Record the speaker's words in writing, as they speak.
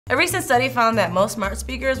A recent study found that most smart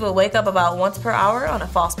speakers will wake up about once per hour on a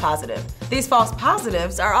false positive. These false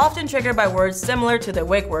positives are often triggered by words similar to their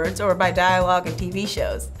wake words or by dialogue in TV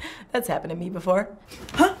shows. That's happened to me before.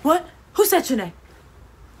 Huh? What? Who said Chenae?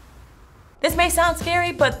 This may sound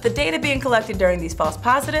scary, but the data being collected during these false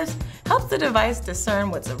positives helps the device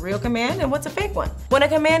discern what's a real command and what's a fake one. When a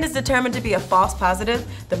command is determined to be a false positive,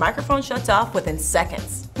 the microphone shuts off within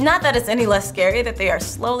seconds. Not that it's any less scary that they are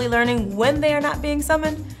slowly learning when they are not being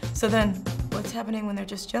summoned. So then, what's happening when they're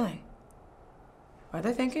just chilling? Are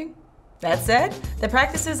they thinking? That said, the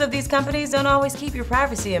practices of these companies don't always keep your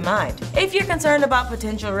privacy in mind. If you're concerned about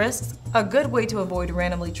potential risks, a good way to avoid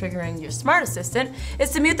randomly triggering your smart assistant is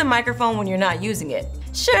to mute the microphone when you're not using it.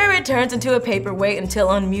 Sure, it turns into a paperweight until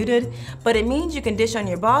unmuted, but it means you can dish on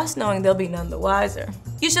your boss knowing they'll be none the wiser.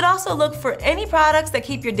 You should also look for any products that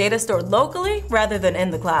keep your data stored locally rather than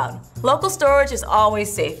in the cloud. Local storage is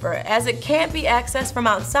always safer as it can't be accessed from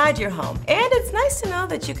outside your home. And it's nice to know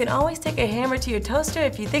that you can always take a hammer to your toaster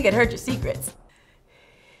if you think it hurt your secrets.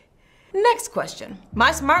 Next question.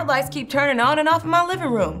 My smart lights keep turning on and off in my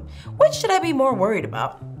living room. Which should I be more worried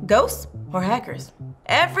about? Ghosts or hackers?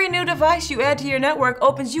 Every new device you add to your network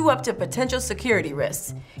opens you up to potential security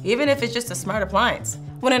risks, even if it's just a smart appliance.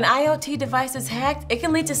 When an IoT device is hacked, it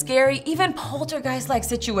can lead to scary, even poltergeist-like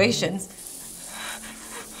situations.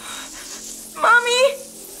 Mommy!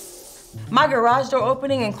 My garage door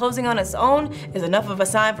opening and closing on its own is enough of a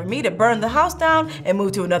sign for me to burn the house down and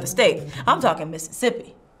move to another state. I'm talking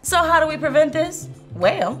Mississippi. So how do we prevent this?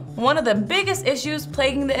 Well, one of the biggest issues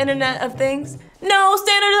plaguing the Internet of Things: no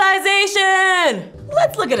standardization!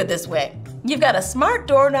 Let's look at it this way. You've got a smart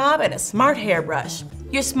doorknob and a smart hairbrush.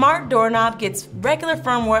 Your smart doorknob gets regular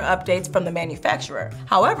firmware updates from the manufacturer.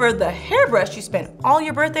 However, the hairbrush you spent all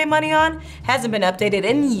your birthday money on hasn't been updated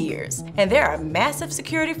in years, and there are massive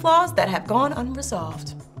security flaws that have gone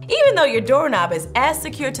unresolved. Even though your doorknob is as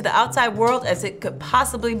secure to the outside world as it could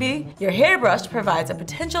possibly be, your hairbrush provides a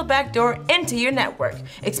potential backdoor into your network,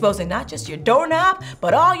 exposing not just your doorknob,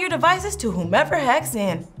 but all your devices to whomever hacks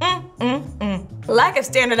in. Lack of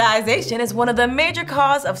standardization is one of the major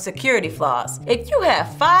causes of security flaws. If you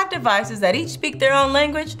have 5 devices that each speak their own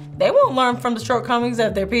language, they won't learn from the shortcomings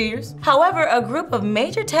of their peers. However, a group of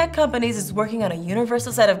major tech companies is working on a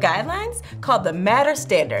universal set of guidelines called the Matter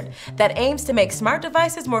Standard that aims to make smart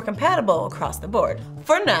devices more compatible across the board.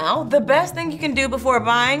 For now, the best thing you can do before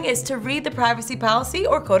buying is to read the privacy policy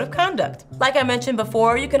or code of conduct. Like I mentioned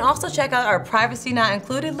before, you can also check out our privacy not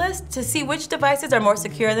included list to see which devices are more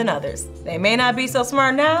secure than others. They may not be so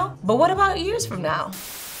smart now, but what about years from now?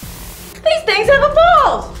 These things have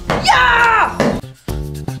evolved! Yeah!